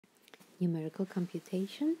Numerical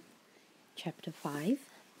Computation, Chapter 5,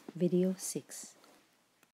 Video 6.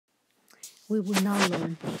 We will now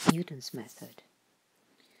learn Newton's method.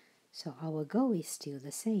 So our goal is still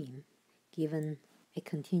the same. Given a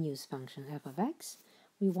continuous function f of x,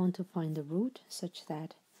 we want to find the root such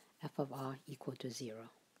that f of r equal to 0.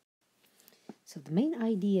 So the main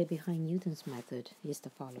idea behind Newton's method is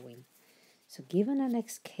the following. So given an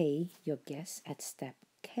xk, your guess at step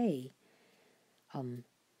k,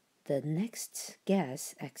 the next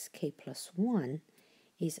guess, xk plus 1,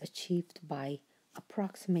 is achieved by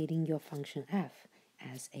approximating your function f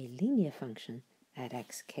as a linear function at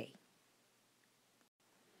xk.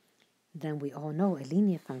 Then we all know a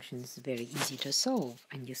linear function is very easy to solve,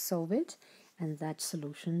 and you solve it, and that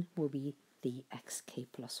solution will be the xk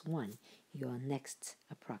plus 1, your next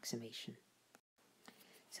approximation.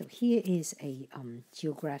 So here is a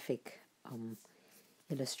geographic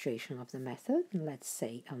illustration of the method. Let's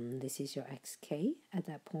say this is your xk at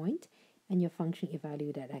that point, and your function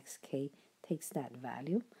evaluated at xk takes that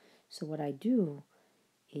value. So what I do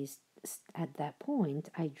is, at that point,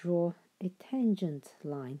 I draw a tangent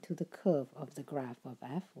line to the curve of the graph of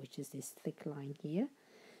f, which is this thick line here.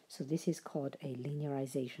 So this is called a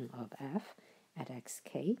linearization of f at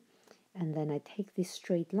xk. And then I take this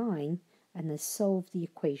straight line and I solve the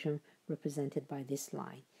equation represented by this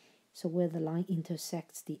line. So where the line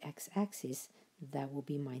intersects the x-axis, that will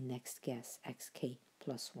be my next guess, xk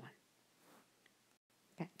plus 1.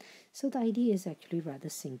 Okay. So the idea is actually rather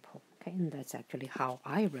simple, okay? And that's actually how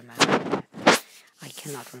I remember the method. I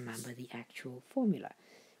cannot remember the actual formula.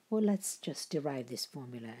 Well, let's just derive this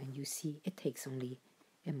formula, and you see it takes only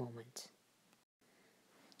a moment.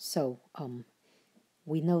 So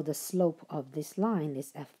we know the slope of this line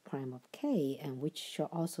is f prime of k, and which shall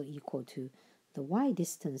also equal to the y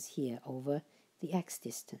distance here over the x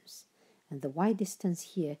distance. And the y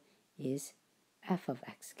distance here is f of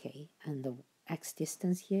xk, and the x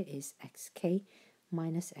distance here is xk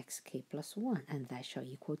minus xk plus 1, and that shall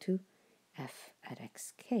equal to f at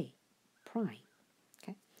xk prime.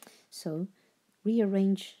 Okay, so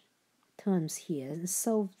rearrange terms here and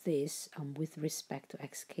solve this with respect to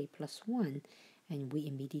xk plus 1, and we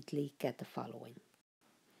immediately get the following.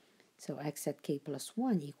 So x at k plus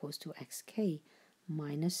 1 equals to xk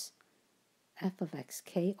minus f of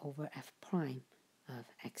xk over f prime of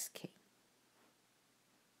xk.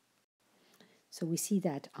 So we see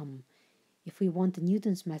that if we want the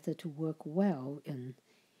Newton's method to work well,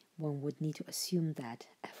 one would need to assume that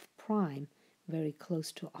f prime very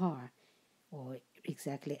close to r, or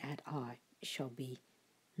exactly at r, shall be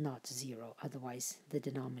not 0. Otherwise, the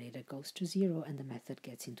denominator goes to 0 and the method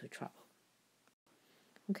gets into trouble.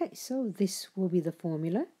 Okay, so this will be the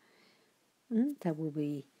formula that we'll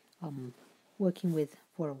be working with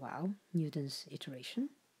for a while, Newton's iteration.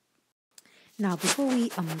 Now, before we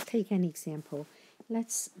take an example,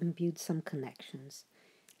 let's build some connections.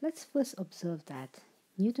 Let's first observe that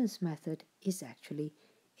Newton's method is actually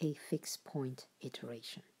a fixed point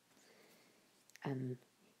iteration.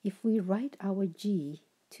 If we write our g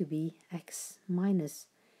to be x minus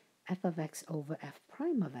f of x over f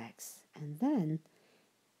prime of x, and then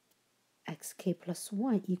xk plus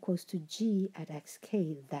 1 equals to g at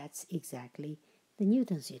xk, that's exactly the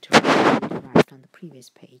Newton's iteration derived on the previous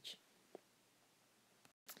page.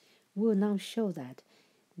 We'll now show that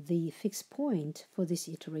the fixed point for this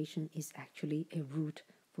iteration is actually a root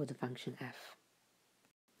for the function f.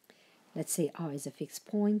 Let's say r is a fixed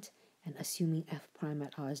point, and assuming f prime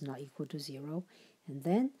at r is not equal to 0, and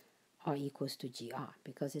then r equals to gr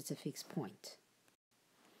because it's a fixed point.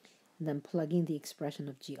 And then plugging the expression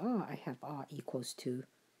of gr, I have r equals to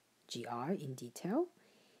gr in detail,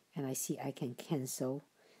 and I see I can cancel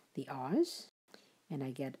the r's, and I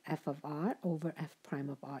get f of r over f prime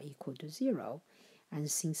of r equal to 0. And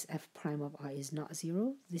since f prime of r is not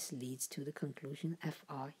 0, this leads to the conclusion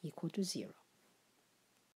fr equal to 0.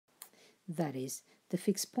 That is, the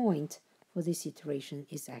fixed point for this iteration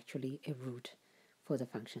is actually a root for the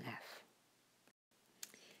function f.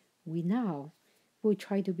 We now will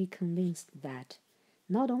try to be convinced that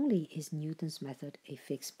not only is Newton's method a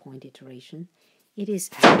fixed point iteration, it is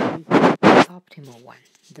actually the optimal one,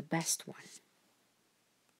 the best one.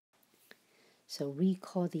 So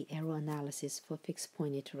recall the error analysis for fixed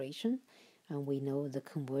point iteration, and we know the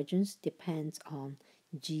convergence depends on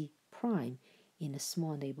g prime in a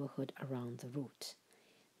small neighborhood around the root.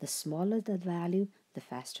 The smaller the value, the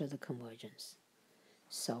faster the convergence.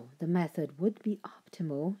 So the method would be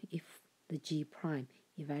optimal if the g prime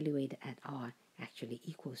evaluated at r actually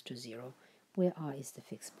equals to 0, where r is the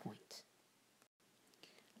fixed point.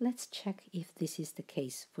 Let's check if this is the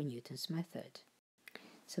case for Newton's method.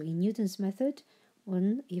 So in Newton's method,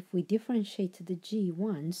 if we differentiate the g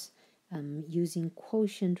once using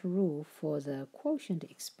quotient rule for the quotient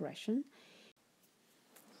expression,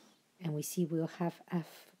 and we see we'll have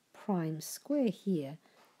f prime square here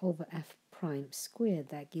over f prime square.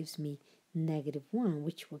 That gives me -1,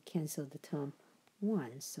 which will cancel the term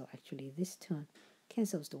 1. So actually this term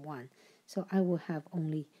cancels the 1. So I will have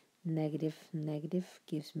only negative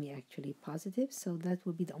gives me actually positive. So that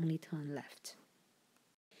will be the only term left.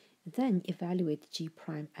 Then evaluate g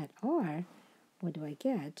prime at r. What do I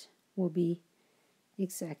get? Will be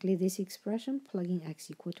exactly this expression, plugging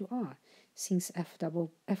x equal to r. Since f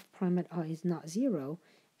prime at r is not 0,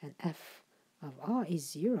 and f of r is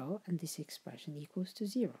 0, and this expression equals to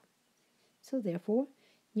 0. So therefore,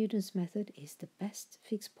 Newton's method is the best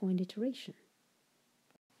fixed point iteration.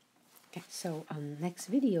 Okay, so next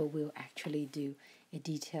video we'll actually do a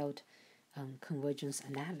detailed convergence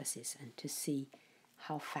analysis and to see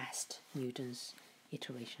how fast Newton's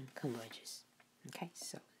iteration converges. Okay,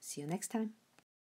 so see you next time.